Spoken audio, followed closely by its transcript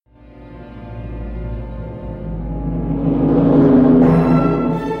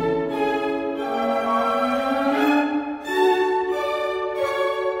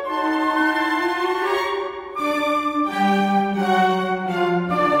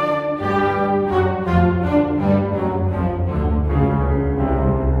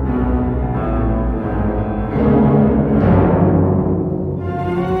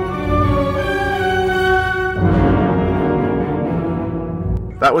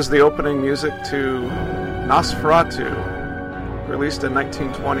was the opening music to Nosferatu, released in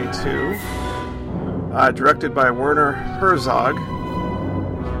 1922, directed by Werner Herzog.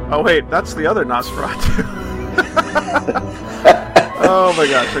 Oh wait, that's the other Nosferatu. Oh my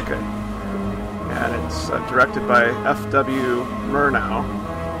gosh, okay. And it's directed by F.W. Murnau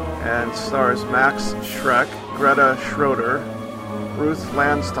and stars Max Schreck, Greta Schroeder, Ruth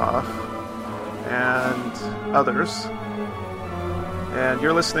Landstoff, and others. And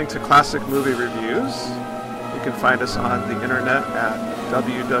you're listening to Classic Movie Reviews. You can find us on the internet at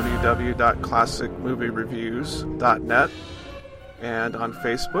www.classicmoviereviews.net, and on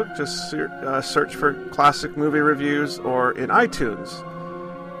Facebook, just search for Classic Movie Reviews, or in iTunes.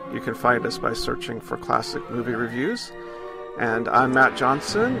 You can find us by searching for Classic Movie Reviews. And I'm Matt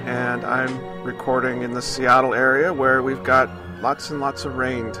Johnson, and I'm recording in the Seattle area where we've got lots and lots of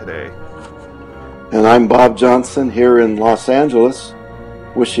rain today. And I'm Bob Johnson here in Los Angeles,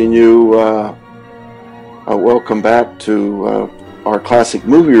 wishing you a welcome back to our Classic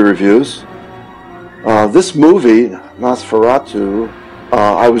Movie Reviews. This movie, Nosferatu,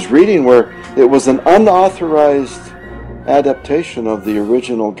 I was reading where it was an unauthorized adaptation of the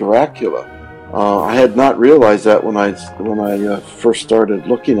original Dracula. I had not realized that when I first started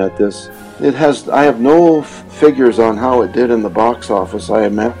looking at this. I have no figures on how it did in the box office. I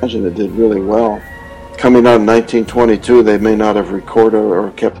imagine it did really well. Coming out in 1922, they may not have recorded or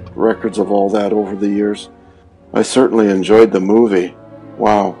kept records of all that over the years. I certainly enjoyed the movie.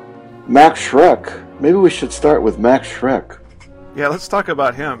 Wow. Max Schreck. Maybe we should start with Max Schreck. Yeah, let's talk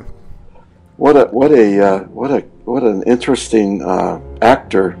about him. What an interesting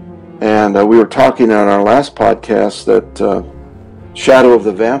actor. And we were talking on our last podcast that Shadow of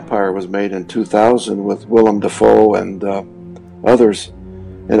the Vampire was made in 2000 with Willem Dafoe and others,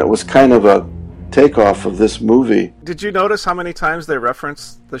 and it was kind of a takeoff of this movie. Did you notice how many times they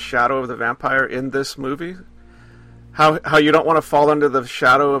referenced the Shadow of the Vampire in this movie? How you don't want to fall under the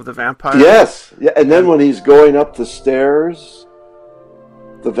shadow of the vampire? Yes, yeah. And then when he's going up the stairs,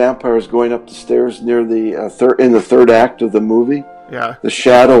 the vampire is going up the stairs near the in the third act of the movie. Yeah, the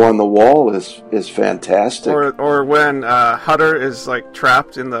shadow on the wall is fantastic. Or when Hutter is like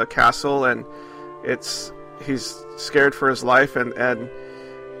trapped in the castle and he's scared for his life and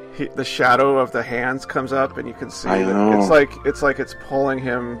the shadow of the hands comes up and you can see it's like it's pulling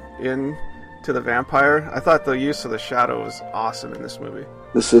him in to the vampire. I thought the use of the shadow was awesome in this movie.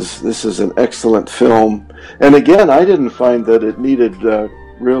 This is an excellent film, and again, I didn't find that it needed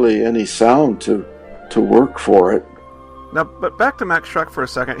really any sound to work for it. Now, but back to Max Schreck for a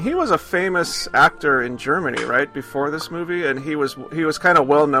second. He was a famous actor in Germany, right, before this movie, and he was kind of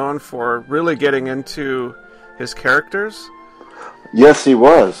well known for really getting into his characters. Yes, he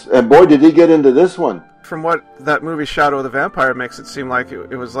was, and boy, did he get into this one. From what that movie Shadow of the Vampire makes it seem like,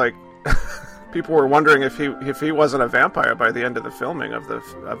 it was like people were wondering if he wasn't a vampire by the end of the filming of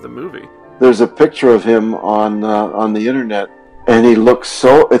the movie. There's a picture of him on the internet, and he looks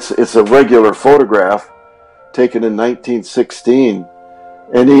so. It's a regular photograph taken in 1916,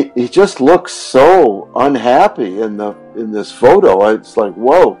 and he just looks so unhappy in this photo. It's like,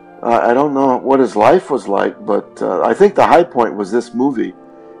 whoa, I don't know what his life was like, but I think the high point was this movie.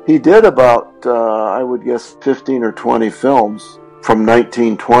 He did about, I would guess, 15 or 20 films from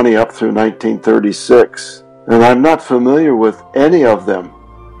 1920 up through 1936, and I'm not familiar with any of them.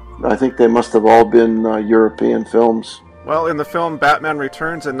 I think they must have all been European films. Well, in the film Batman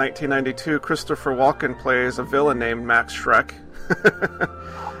Returns in 1992, Christopher Walken plays a villain named Max Schreck.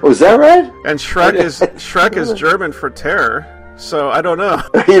 Oh, is that right? And Schreck is German for terror, so I don't know.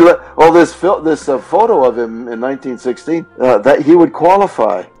 This photo of him in 1916, that he would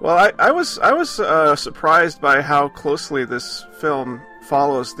qualify. Well, I was surprised by how closely this film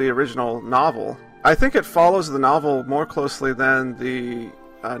follows the original novel. I think it follows the novel more closely than the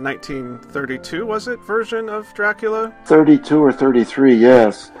 1932, was it, version of Dracula? 32 or 33,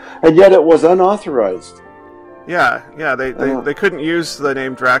 yes. And yet it was unauthorized. Yeah, they couldn't use the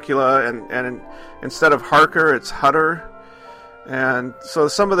name Dracula, and instead of Harker, it's Hutter. And so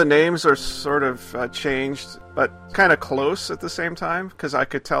some of the names are sort of changed, but kind of close at the same time, because I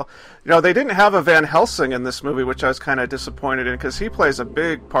could tell. They didn't have a Van Helsing in this movie, which I was kind of disappointed in, because he plays a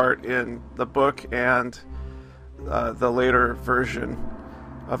big part in the book and the later version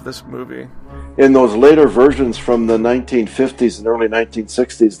of this movie. In those later versions from the 1950s and early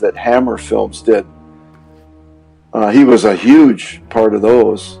 1960s that Hammer Films did, he was a huge part of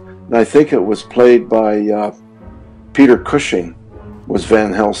those. And I think it was played by Peter Cushing, was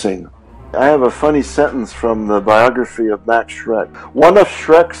Van Helsing. I have a funny sentence from the biography of Max Schreck. One of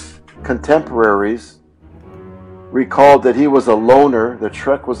Schreck's contemporaries recalled that he was a loner, that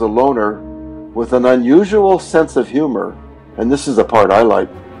Schreck was a loner with an unusual sense of humor, and this is the part I like,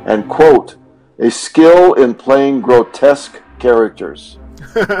 and, quote, a skill in playing grotesque characters,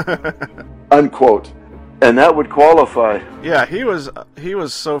 unquote. And that would qualify. Yeah, he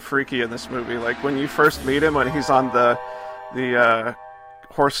was so freaky in this movie. Like, when you first meet him, when he's on the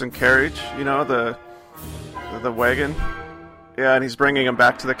horse and carriage, you know, the wagon. Yeah, and he's bringing him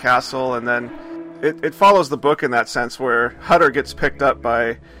back to the castle, and then it follows the book in that sense, where Hutter gets picked up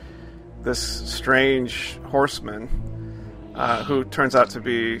by this strange horseman who turns out to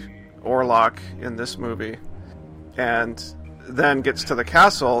be Orlok in this movie, and then gets to the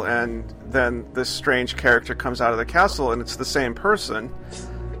castle, and then this strange character comes out of the castle, and it's the same person,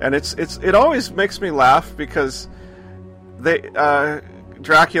 and it always makes me laugh because they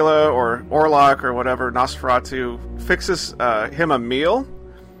Dracula or Orlok or whatever, Nosferatu, fixes him a meal,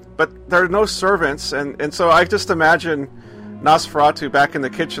 but there are no servants, and so I just imagine Nosferatu back in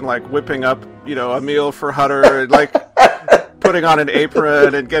the kitchen, like whipping up, you know, a meal for Hutter, and like putting on an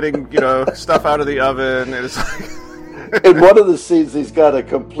apron and getting, you know, stuff out of the oven, and it's like in one of the scenes, he's got a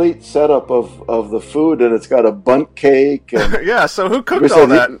complete setup of the food, and it's got a bundt cake. And yeah, so who cooked all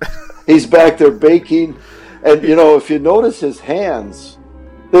that? He's back there baking, and you know, if you notice his hands,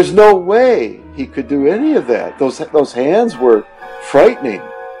 there's no way he could do any of that. Those hands were frightening.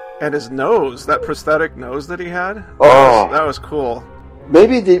 And his nose, that prosthetic nose that he had, that was cool.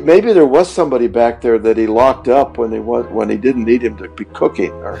 Maybe there was somebody back there that he locked up when he didn't need him to be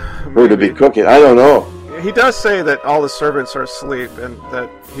cooking or her to be cooking. I don't know. He does say that all the servants are asleep and that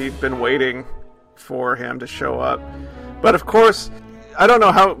he'd been waiting for him to show up. But of course, I don't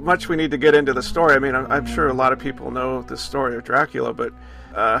know how much we need to get into the story. I mean, I'm sure a lot of people know the story of Dracula, but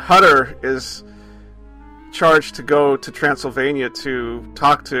Hutter is charged to go to Transylvania to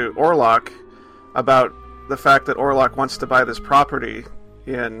talk to Orlok about the fact that Orlok wants to buy this property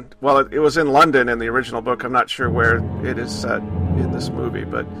it was in London in the original book. I'm not sure where it is set in this movie,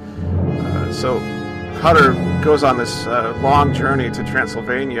 but so Hutter goes on this long journey to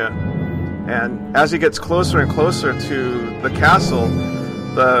Transylvania, and as he gets closer and closer to the castle,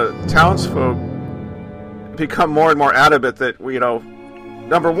 the townsfolk become more and more adamant that, you know,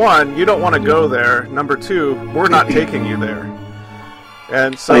 number one, you don't want to go there. Number two, we're not taking you there.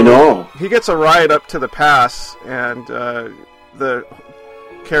 And so I know. He gets a ride up to the pass, and the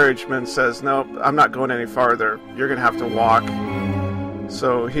carriageman says, no, I'm not going any farther. You're going to have to walk.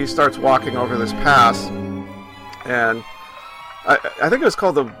 So he starts walking over this pass, and I think it was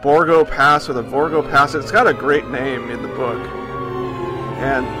called the Borgo Pass or the Vorgo Pass. It's got a great name in the book.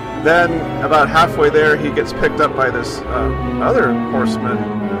 And then about halfway there, he gets picked up by this other horseman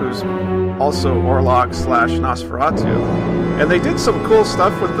who's also Orlok / Nosferatu. And they did some cool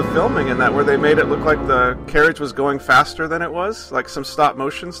stuff with the filming in that, where they made it look like the carriage was going faster than it was, like some stop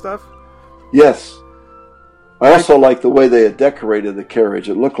motion stuff. Yes. I also like the way they had decorated the carriage.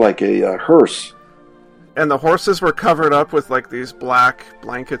 It looked like a hearse. And the horses were covered up with like these black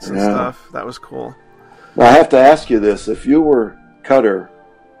blankets and stuff. That was cool. Now, I have to ask you this. If you were Cutter,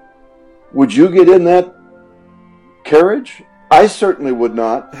 would you get in that carriage? I certainly would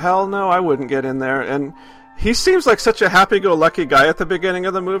not. Hell no, I wouldn't get in there. And he seems like such a happy-go-lucky guy at the beginning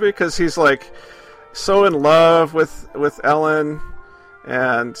of the movie, because he's like so in love with Ellen,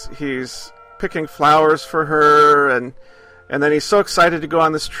 and he's picking flowers for her, and then he's so excited to go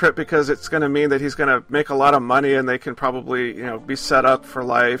on this trip because it's going to mean that he's going to make a lot of money, and they can probably, you know, be set up for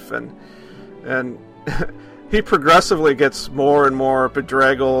life, and he progressively gets more and more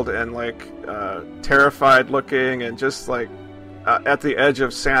bedraggled and like terrified looking, and just like at the edge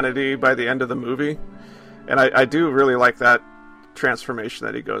of sanity by the end of the movie. And I do really like that transformation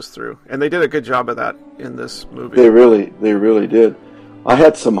that he goes through, and they did a good job of that in this movie. They really did. I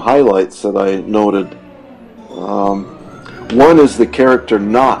had some highlights that I noted. One is the character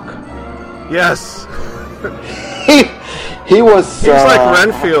Knock. Yes. he was like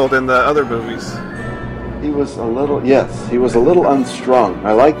Renfield in the other movies. He was a little unstrung.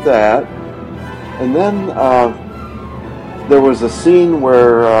 I like that. And then there was a scene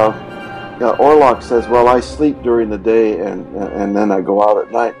where Orlok says, well, I sleep during the day and then I go out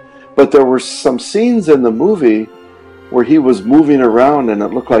at night. But there were some scenes in the movie where he was moving around and it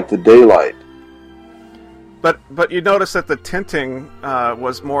looked like the daylight. But you notice that the tinting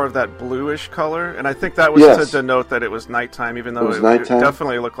was more of that bluish color, and I think that was to denote that it was nighttime, even though it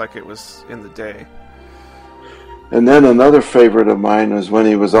definitely looked like it was in the day. And then another favorite of mine was when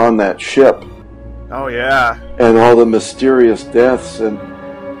he was on that ship. Oh, yeah. And all the mysterious deaths, and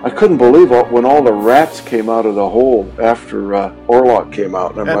I couldn't believe when all the rats came out of the hole after Orlok came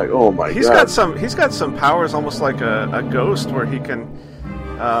out, and I'm like, oh my god! He's got some powers, almost like a ghost, where he can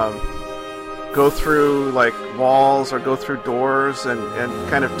go through like walls or go through doors and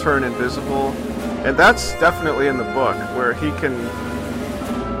kind of turn invisible, and that's definitely in the book where he can.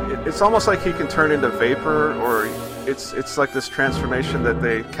 It's almost like he can turn into vapor, or it's like this transformation that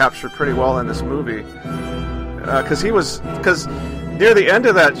they captured pretty well in this movie, because near the end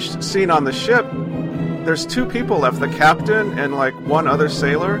of that scene on the ship, there's two people left, the captain and like one other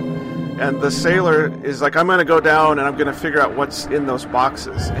sailor, and the sailor is like, I'm going to go down and I'm going to figure out what's in those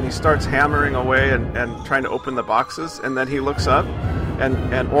boxes, and he starts hammering away and trying to open the boxes, and then he looks up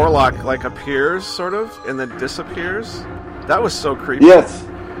and Orlok like appears sort of and then disappears. That was so creepy. Yes,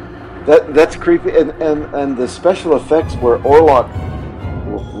 that's creepy, and the special effects where Orlok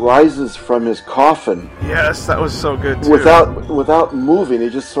rises from his coffin. Yes, that was so good too. Without moving, he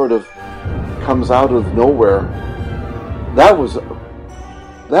just sort of comes out of nowhere. That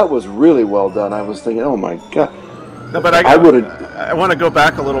was really well done. I was thinking, oh my god. No, but I want to go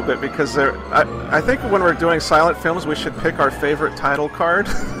back a little bit because I think when we're doing silent films, we should pick our favorite title card.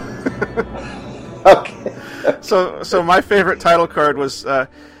 Okay. So my favorite title card was.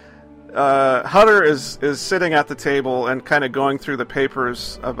 Hutter is sitting at the table and kind of going through the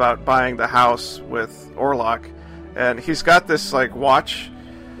papers about buying the house with Orlok, and he's got this like watch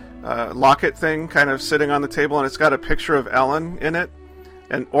locket thing kind of sitting on the table, and it's got a picture of Ellen in it,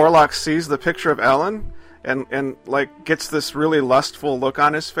 and Orlok sees the picture of Ellen and like gets this really lustful look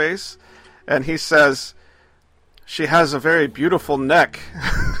on his face, and he says, "She has a very beautiful neck."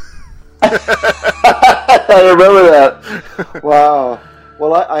 I remember that. Wow.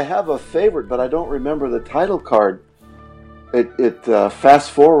 Well, I have a favorite, but I don't remember the title card. It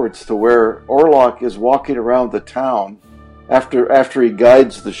fast forwards to where Orlok is walking around the town after he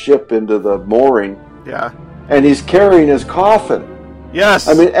guides the ship into the mooring. Yeah. And he's carrying his coffin. Yes.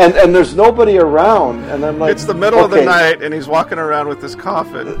 I mean, and there's nobody around, and I'm like, it's the middle of the night, and he's walking around with this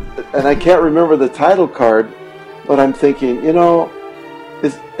coffin. And I can't remember the title card, but I'm thinking,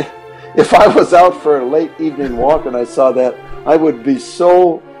 if I was out for a late evening walk and I saw that, I would be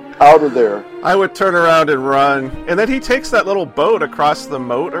so out of there. I would turn around and run. And then he takes that little boat across the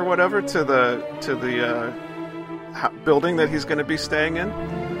moat or whatever to the building that he's going to be staying in.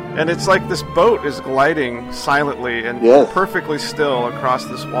 And it's like this boat is gliding silently and perfectly still across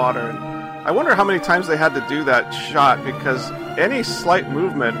this water. And I wonder how many times they had to do that shot, because any slight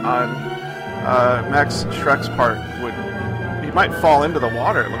movement on Max Schreck's part he might fall into the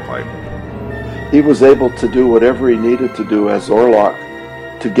water, it looked like. He was able to do whatever he needed to do as Orlok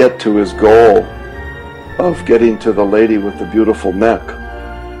to get to his goal of getting to the lady with the beautiful neck.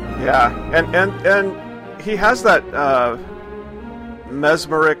 Yeah, and he has that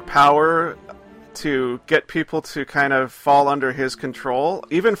mesmeric power to get people to kind of fall under his control,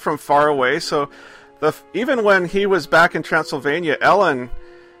 even from far away. So even when he was back in Transylvania, Ellen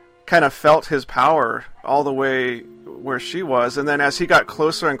kind of felt his power all the way where she was, and then as he got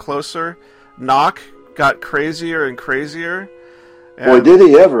closer and closer, Nock got crazier and crazier. Boy, did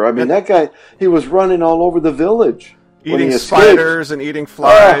he ever. I mean, that guy, he was running all over the village. Eating spiders and eating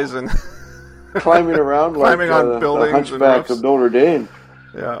flies and climbing around climbing like on buildings the Hunchback of Notre Dame.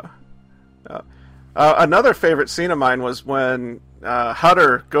 Yeah. Another favorite scene of mine was when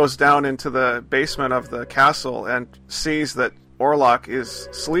Hutter goes down into the basement of the castle and sees that Orlok is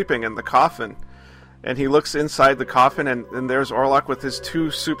sleeping in the coffin. And he looks inside the coffin, and there's Orlok with his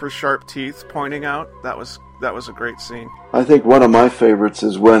two super sharp teeth pointing out. That was a great scene. I think one of my favorites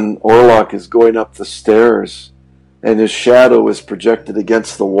is when Orlok is going up the stairs, and his shadow is projected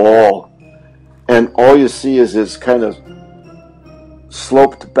against the wall, and all you see is his kind of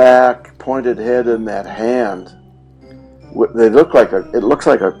sloped back, pointed head, and that hand. It looks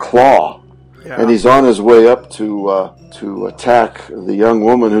like a claw. Yeah. And he's on his way up to attack the young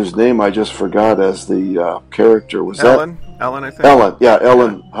woman whose name I just forgot as the character. Was Ellen? Ellen, I think. Ellen, yeah,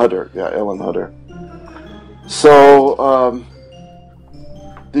 Ellen Hutter. Yeah, Ellen Hutter. So,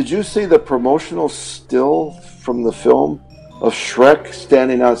 did you see the promotional still from the film of Schreck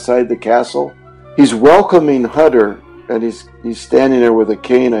standing outside the castle? He's welcoming Hutter, and he's standing there with a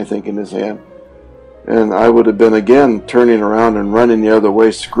cane, I think, in his hand. And I would have been, again, turning around and running the other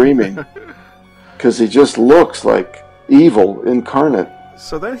way, screaming. Because he just looks like evil incarnate.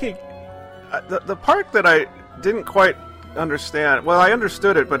 So then the part that I didn't quite understand, well, I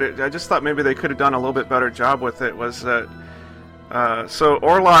understood it, but I just thought maybe they could have done a little bit better job with it, was that, so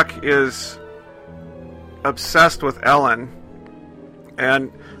Orlok is obsessed with Ellen,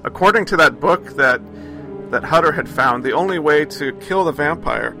 and according to that book that that Hutter had found, the only way to kill the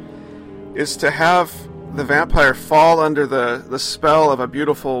vampire is to have the vampire fall under the spell of a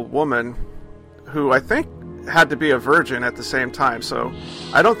beautiful woman who I think had to be a virgin at the same time. So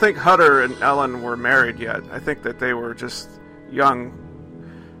I don't think Hutter and Ellen were married yet. I think that they were just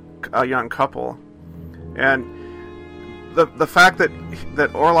a young couple. And the fact that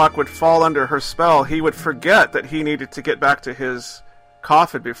Orlok would fall under her spell, he would forget that he needed to get back to his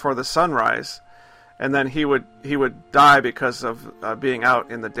coffin before the sunrise, and then he would die because of being out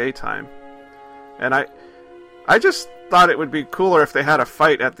in the daytime. And I just thought it would be cooler if they had a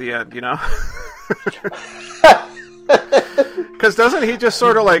fight at the end, you know? Because doesn't he just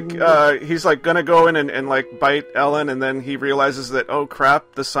sort of like, he's like gonna go in and like bite Ellen, and then he realizes that, oh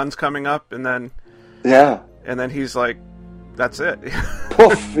crap, the sun's coming up, and then... Yeah. And then he's like, that's it.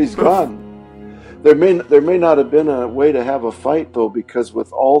 Poof, he's gone. There may not have been a way to have a fight, though, because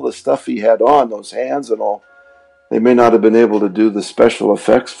with all the stuff he had on, those hands and all, they may not have been able to do the special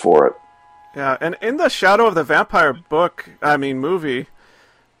effects for it. Yeah, and in the Shadow of the Vampire movie,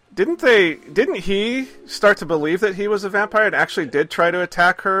 didn't he start to believe that he was a vampire and actually did try to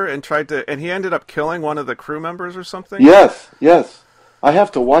attack her and he ended up killing one of the crew members or something? Yes. I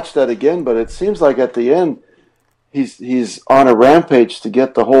have to watch that again, but it seems like at the end he's on a rampage to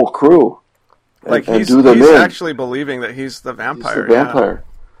get the whole crew. Like he's actually believing that he's the vampire. He's the vampire.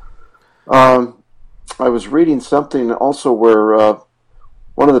 Yeah. I was reading something also where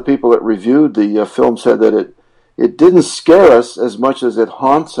one of the people that reviewed the film said that it didn't scare us as much as it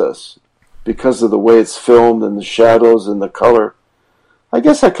haunts us because of the way it's filmed and the shadows and the color. I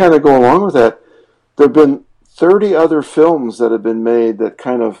guess I kind of go along with that. There have been 30 other films that have been made that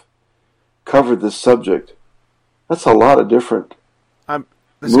kind of covered this subject. That's a lot of different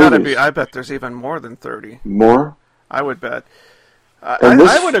There's got to be, I bet there's even more than 30. More? I would bet.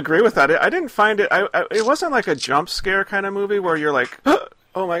 I would agree with that. I didn't find it, it wasn't like a jump scare kind of movie where you're like,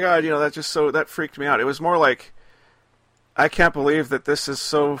 oh my god, that freaked me out. It was more like, I can't believe that this is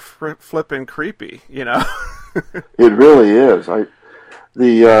so flippin' creepy, you know? It really is.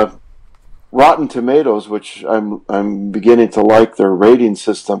 The Rotten Tomatoes, which I'm beginning to like their rating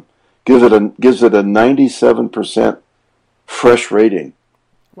system, gives it a 97% fresh rating.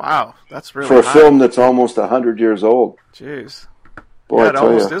 Wow, that's really for a high. film that's almost 100 years old. Jeez. Boy, yeah, it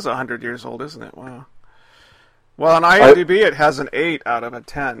almost is 100 years old, isn't it? Wow. Well, on IMDb, it has an 8 out of a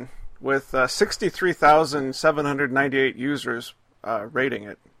 10, with 63,798 users rating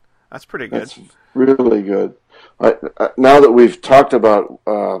it. That's pretty good. That's really good. Now that we've talked about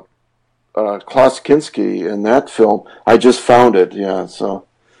Klaus Kinski in that film, I just found it, yeah, so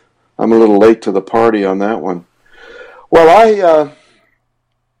I'm a little late to the party on that one. Well,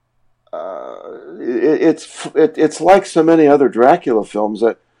 it's like so many other Dracula films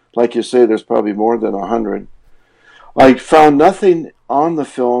that, like you say, there's probably more than 100. I found nothing on the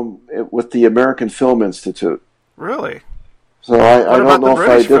film with the American Film Institute. Really? So I don't know the if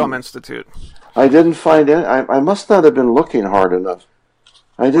British I did. Film Institute? I didn't find any. I must not have been looking hard enough.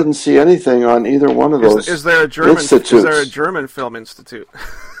 I didn't see anything on either one of those is there a German institutes. Is there a German Film Institute?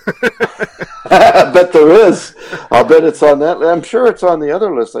 I bet there is. I'll bet it's on that. I'm sure it's on the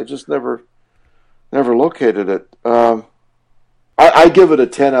other list. I just never located it. I give it a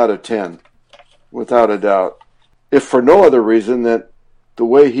 10 out of 10, without a doubt. If for no other reason that the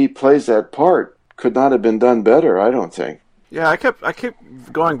way he plays that part could not have been done better, I don't think. Yeah, I keep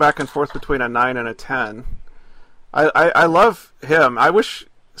going back and forth between a 9 and a 10. I love him. I wish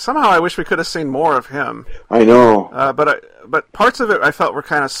we could have seen more of him. I know. But parts of it I felt were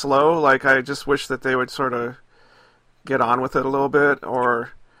kind of slow. Like, I just wish that they would sort of get on with it a little bit. Or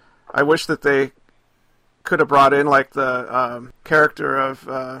I wish that they could have brought in, like, the character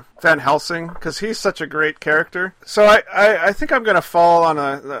of Van Helsing, because he's such a great character. So I think I'm going to fall on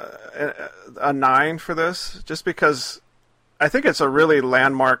a 9 for this, just because I think it's a really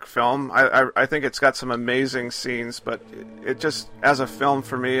landmark film. I think it's got some amazing scenes, but it just, as a film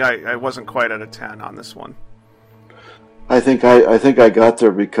for me, I wasn't quite at a 10 on this one. I think I got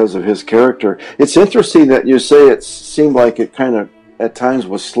there because of his character. It's interesting that you say it seemed like it kind of at times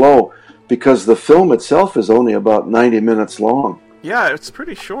was slow, because the film itself is only about 90 minutes long. Yeah, it's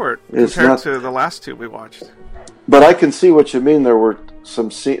pretty short compared to the last two we watched. But I can see what you mean. There were some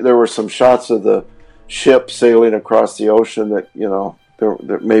shots of the ship sailing across the ocean that, you know,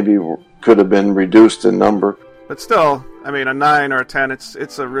 there maybe could have been reduced in number. But still, I mean, a 9 or a 10,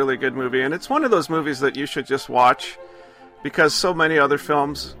 it's a really good movie, and it's one of those movies that you should just watch, because so many other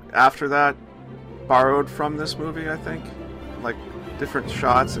films after that borrowed from this movie, I think. Like, different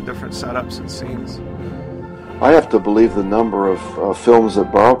shots and different setups and scenes. I have to believe the number of films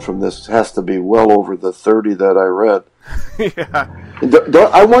that borrowed from this has to be well over the 30 that I read. Yeah.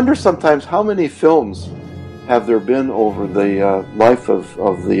 I wonder sometimes how many films have there been over the life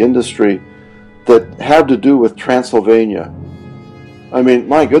of the industry that have to do with Transylvania. I mean,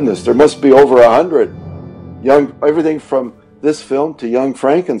 my goodness, there must be over 100. Everything from this film to Young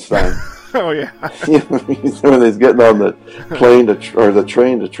Frankenstein. Oh, yeah. When he's getting on the plane or the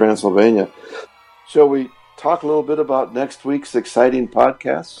train to Transylvania. Shall we talk a little bit about next week's exciting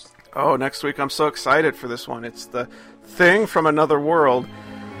podcast? Oh, next week I'm so excited for this one. It's The Thing from Another World,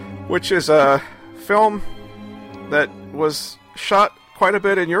 which is a film that was shot quite a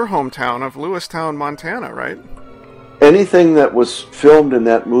bit in your hometown of Lewistown, Montana, right? Anything that was filmed in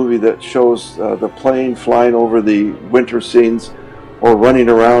that movie that shows the plane flying over the winter scenes or running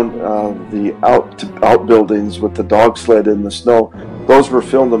around the outbuildings with the dog sled in the snow, those were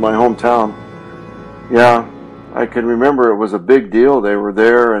filmed in my hometown. Yeah, I can remember it was a big deal. They were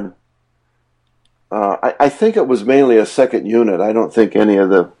there, and I think it was mainly a second unit. I don't think any of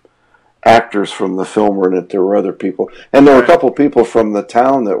the actors from the film were in it. There were other people. And there were a couple people from the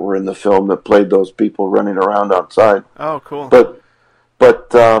town that were in the film that played those people running around outside. Oh, cool. But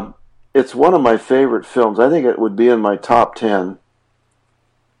it's one of my favorite films. I think it would be in my top 10.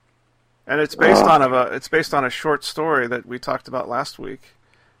 And it's based on a short story that we talked about last week,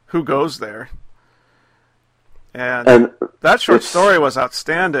 Who Goes There? And that short story was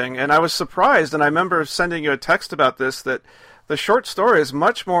outstanding, and I was surprised, and I remember sending you a text about this, that the short story is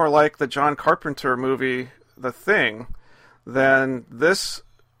much more like the John Carpenter movie, The Thing, than this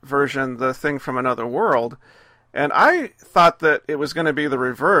version, The Thing from Another World. And I thought that it was going to be the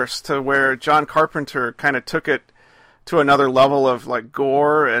reverse, to where John Carpenter kind of took it to another level of like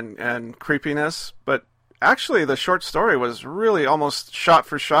gore and creepiness. But actually, the short story was really almost shot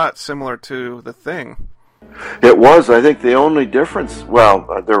for shot similar to The Thing. It was. I think the only difference, well,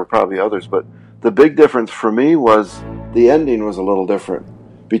 there were probably others, but the big difference for me was the ending was a little different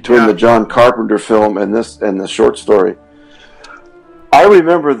between the John Carpenter film and the short story. I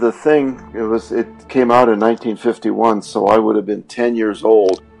remember The Thing. It came out in 1951, so I would have been 10 years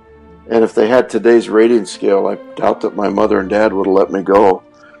old. And if they had today's rating scale, I doubt that my mother and dad would have let me go.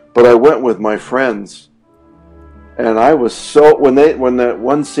 But I went with my friends, and I was so when that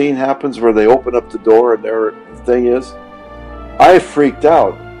one scene happens where they open up the door and their thing is, I freaked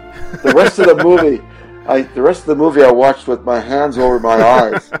out. The rest of the movie I watched with my hands over my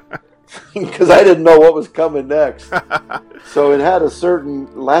eyes because I didn't know what was coming next. So it had a certain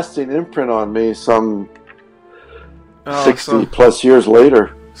lasting imprint on me some 60 plus years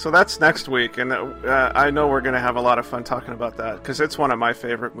later. So that's next week, and I know we're going to have a lot of fun talking about that because it's one of my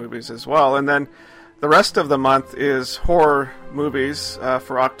favorite movies as well. And then the rest of the month is horror movies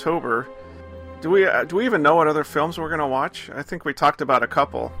for October. Do we even know what other films we're going to watch? I think we talked about a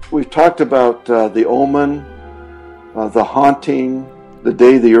couple. We've talked about The Omen, The Haunting, The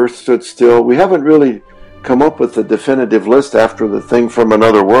Day the Earth Stood Still. We haven't really come up with a definitive list after The Thing from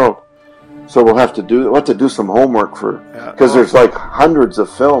Another World. So we'll have to do some homework because there's like hundreds of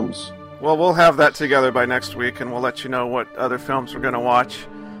films. Well, we'll have that together by next week, and we'll let you know what other films we're going to watch.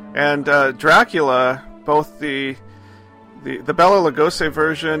 And Dracula, both the Bela Lugosi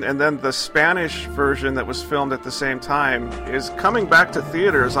version and then the Spanish version that was filmed at the same time, is coming back to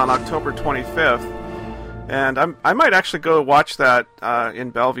theaters on October 25th. And I might actually go watch that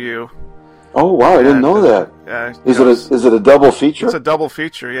in Bellevue. Oh, wow, I didn't know that. Is it a double feature? It's a double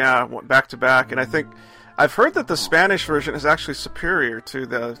feature, yeah, back to back. And I think I've heard that the Spanish version is actually superior to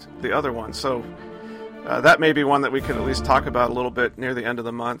the other one. So that may be one that we could at least talk about a little bit near the end of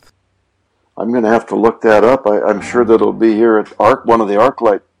the month. I'm going to have to look that up. I'm sure that it'll be here at one of the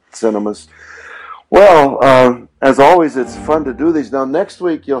ArcLight cinemas. Well, as always, it's fun to do these. Now, next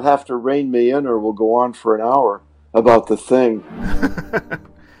week you'll have to rein me in, or we'll go on for an hour about The Thing.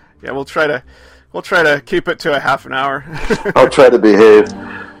 Yeah, we'll try to keep it to a half an hour. I'll try to behave.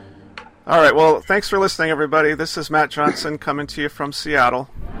 All right. Well, thanks for listening, everybody. This is Matt Johnson coming to you from Seattle.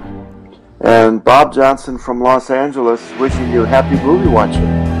 And Bob Johnson from Los Angeles, wishing you happy movie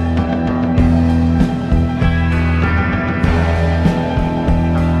watching.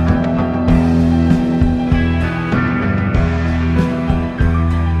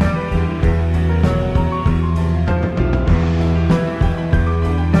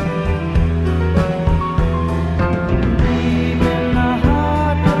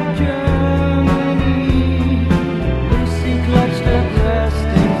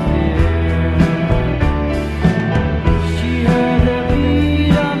 She heard the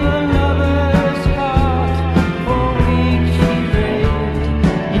beat of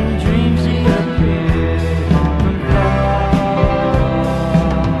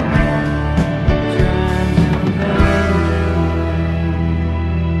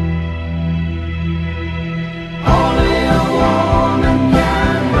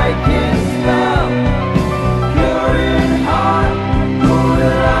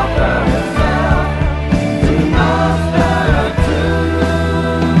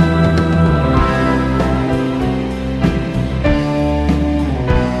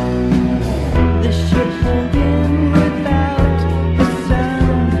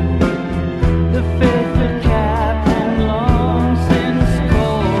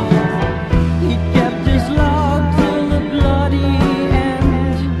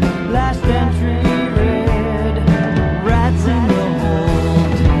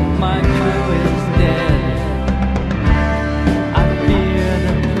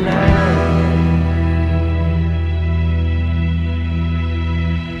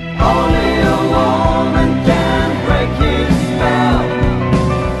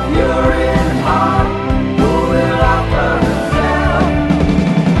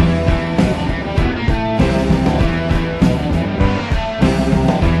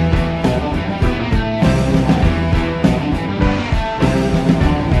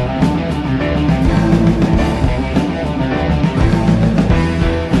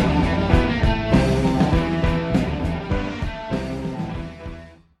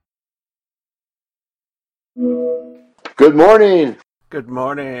Good morning. Good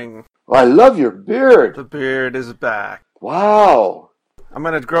morning. I love your beard. The beard is back. Wow. I'm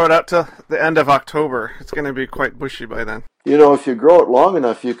going to grow it out till the end of October. It's going to be quite bushy by then. You know, if you grow it long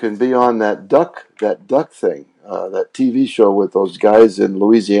enough, you can be on that duck thing, that TV show with those guys in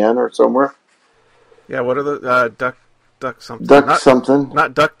Louisiana or somewhere. Yeah, what are the duck something? Something.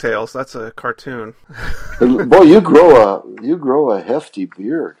 Not DuckTales. That's a cartoon. Boy, you grow a hefty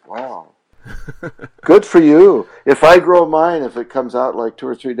beard. Wow. Good for you. If I grow mine, if it comes out like 2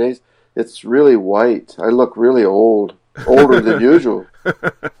 or 3 days, it's really white. I look really old, older than usual.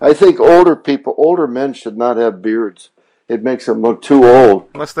 I think older men should not have beards. It makes them look too old.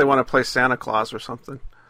 Unless they want to play Santa Claus or something.